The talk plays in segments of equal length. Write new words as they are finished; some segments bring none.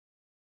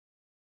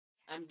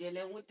I'm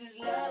dealing with this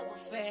love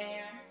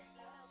affair.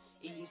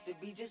 It used to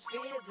be just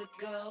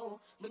physical,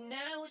 but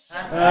now it's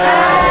just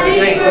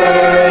Happy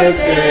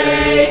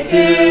birthday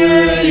to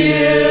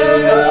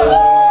you.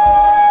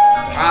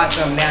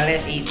 Awesome, now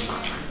let's eat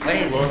this. What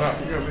is it?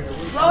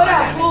 Blow it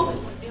out, fool.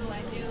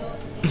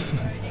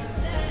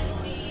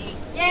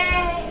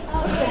 Yay!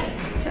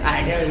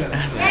 Alright, there we go.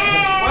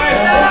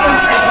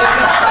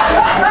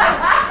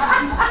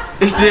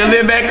 You still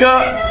lit back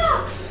up?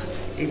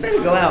 You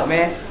better go out,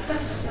 man.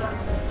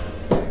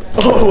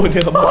 Oh,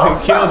 they're about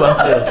to kill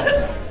myself.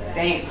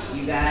 Thank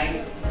you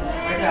guys.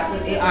 Where do I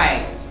put it?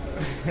 Alright.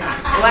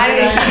 Why did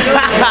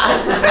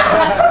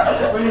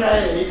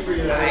you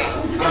do that?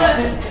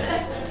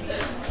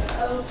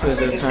 Twist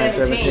just turned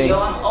 17. Yo,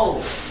 I'm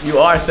old. You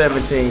are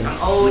 17.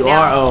 I'm old you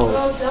now. are old.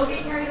 Don't get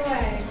carried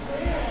away.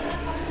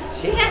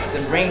 She has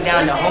to bring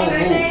down the whole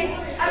mood.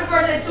 Happy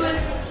birthday,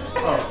 Twist.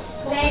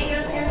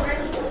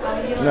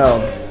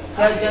 No.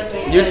 Tell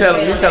Justin. You tell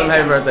him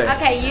happy birthday.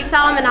 Okay, you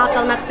tell him and I'll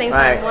tell him at the same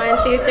time. Right.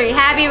 1, 2, 3.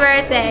 Happy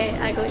birthday,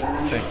 ugly.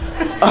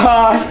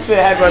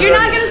 Say happy birthday. You're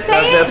not gonna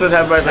say it? Twist,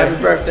 happy birthday.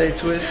 Happy birthday,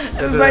 Twist.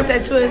 Happy birthday,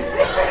 Twist.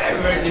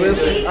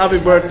 Twist, happy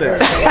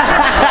birthday.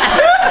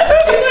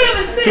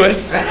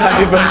 Twist,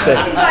 happy birthday.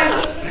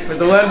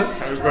 Mr. Webb.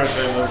 Happy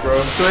birthday, Lil Bro.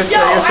 Twist,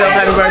 tell yourself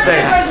happy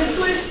birthday.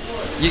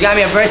 You got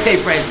me a birthday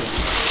present.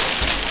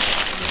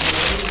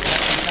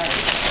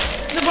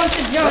 There's a bunch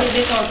of junk. Put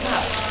this on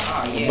top.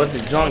 Oh, yeah. But the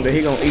junk that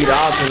he gonna eat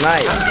all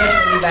tonight. I'm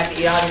definitely about to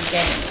eat all this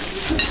candy.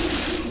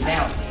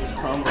 Now.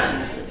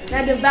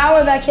 Now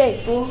devour that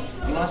cake, fool.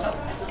 You want some?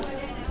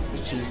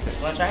 It's cheesecake.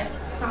 You want to try it?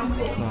 I'm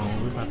cool. Come on,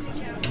 we're about to.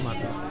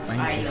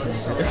 Alright, yo, it's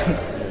so Yo,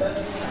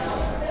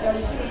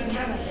 you see what you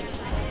have?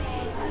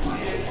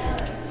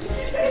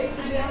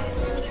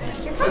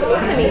 You're coming up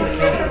to me.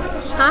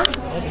 Huh?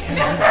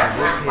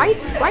 Why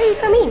are you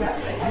so mean?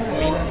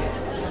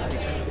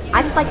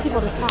 I just like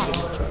people to talk.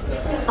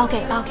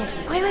 Okay.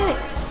 Wait.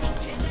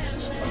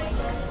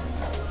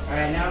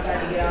 Alright, now I'm about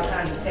to get all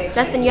kinds of tape.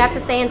 Justin, you have to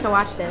stay in to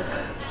watch this.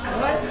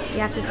 What? You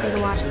have to stay to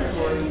watch this.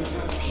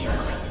 Say it's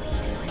going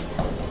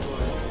to be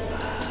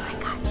I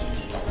got you.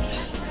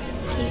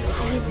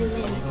 How do you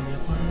zoom in?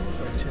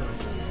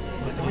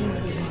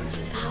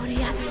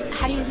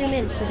 How do you zoom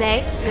in? Zay?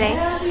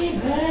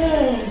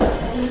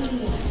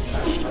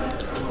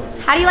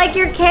 How do you like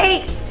your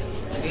cake?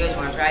 Do you guys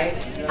want to try it?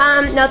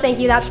 No thank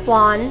you, that's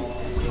flan.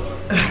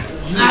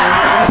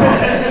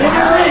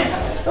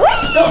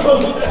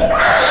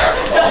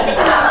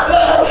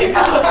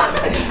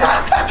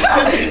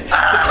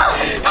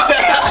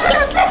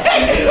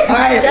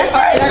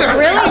 That's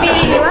really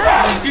beating you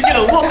up. You get a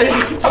whooping.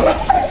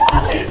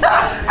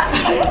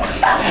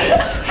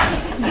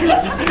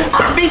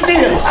 Be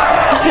still.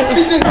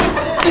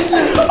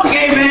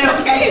 Okay, man,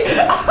 okay.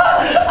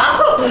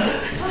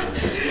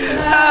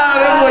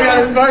 That boy got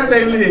his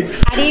birthday licked.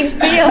 How do you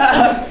feel?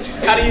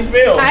 How do you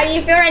feel? How do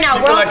you feel right now?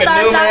 feel like a new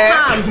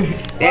Worldstars.com.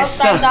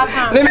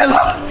 Worldstars.com. Leave me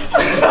alone.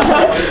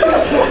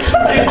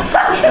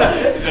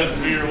 Just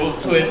weird, we'll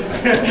twist.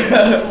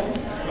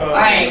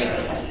 Alright.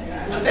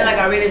 I feel like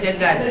I really just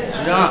got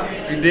drunk.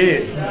 You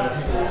did.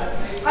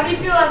 How do you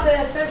feel after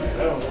that, Twist?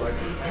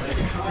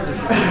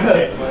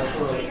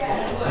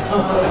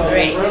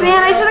 Great.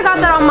 Man, I should have got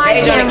that on my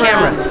Paige on the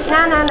camera.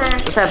 No.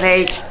 What's up,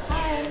 Paige?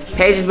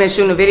 Paige has been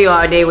shooting a video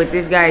all day with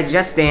this guy,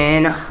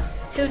 Justin.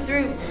 Who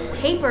threw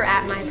paper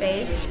at my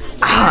face?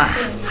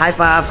 High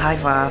five. I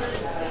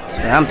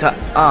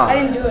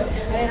didn't do it.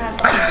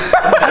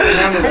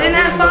 I didn't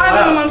have five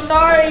of them. I'm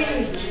sorry.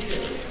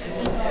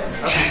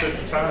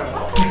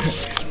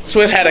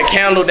 Twist had a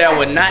candle that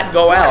would not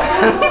go out.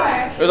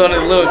 It was on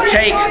his little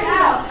cake.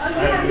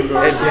 It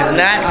did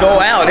not go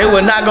out. It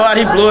would not go out.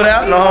 He blew it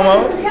out, no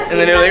homo. And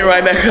then it lit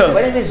right back up.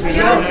 What is this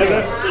video?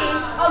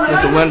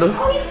 Mr. Wendell.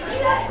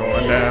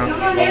 Going down.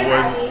 My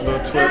boy, Lil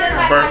Twist,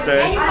 his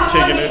birthday.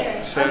 Kicking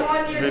it. Set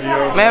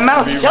video. Man,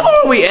 Mouth, tell them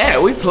where we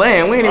at. We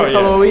playing. We ain't even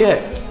told them where we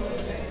at.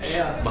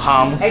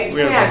 Bahama. Hey,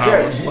 We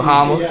have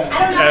Bahama.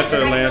 at the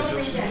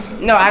Atlantis.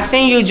 No, I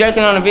seen you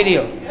jerking on the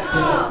video.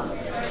 Oh,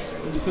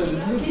 because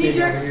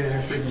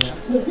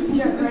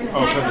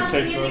the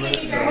cake's on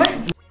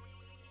it?